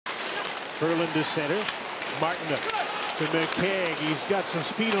Ferland to center. Martin to McKegg. He's got some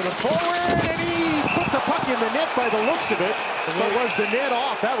speed on the forward, and he put the puck in the net by the looks of it. But was the net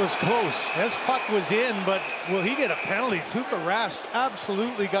off? That was close. This puck was in, but will he get a penalty? Tuukka Rask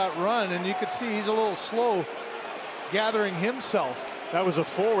absolutely got run, and you could see he's a little slow gathering himself. That was a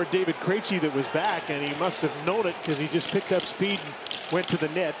forward, David Krejci, that was back, and he must have known it because he just picked up speed and went to the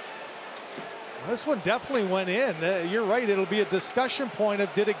net. This one definitely went in. You're right. It'll be a discussion point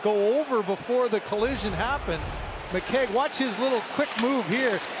of did it go over before the collision happened. McKegg, watch his little quick move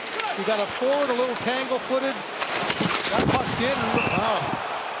here. You got a forward, a little tangle-footed. That puck's in. Oh.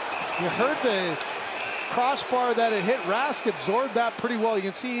 You heard the crossbar that it hit. Rask absorbed that pretty well. You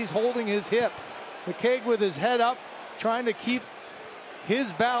can see he's holding his hip. McKegg with his head up, trying to keep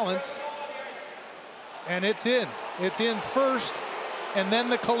his balance. And it's in. It's in first, and then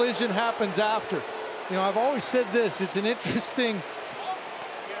the collision happens after. You know, I've always said this. It's an interesting...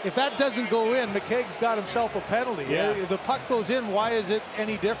 If that doesn't go in, McKegg's got himself a penalty. Yeah. If the puck goes in, why is it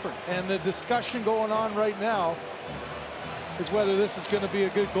any different? And the discussion going on right now is whether this is going to be a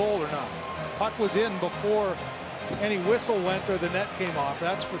good goal or not. Puck was in before any whistle went or the net came off,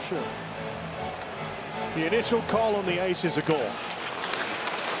 that's for sure. The initial call on the ice is a goal.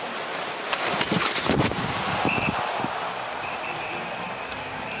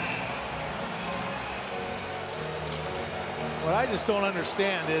 What I just don't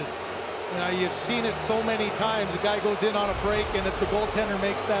understand is, you know, you've seen it so many times. A guy goes in on a break, and if the goaltender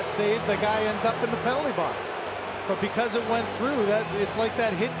makes that save, the guy ends up in the penalty box. But because it went through, that it's like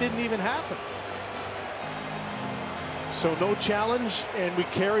that hit didn't even happen. So no challenge, and we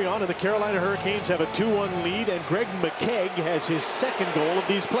carry on, and the Carolina Hurricanes have a 2-1 lead, and Greg McKegg has his second goal of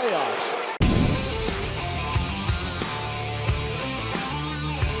these playoffs.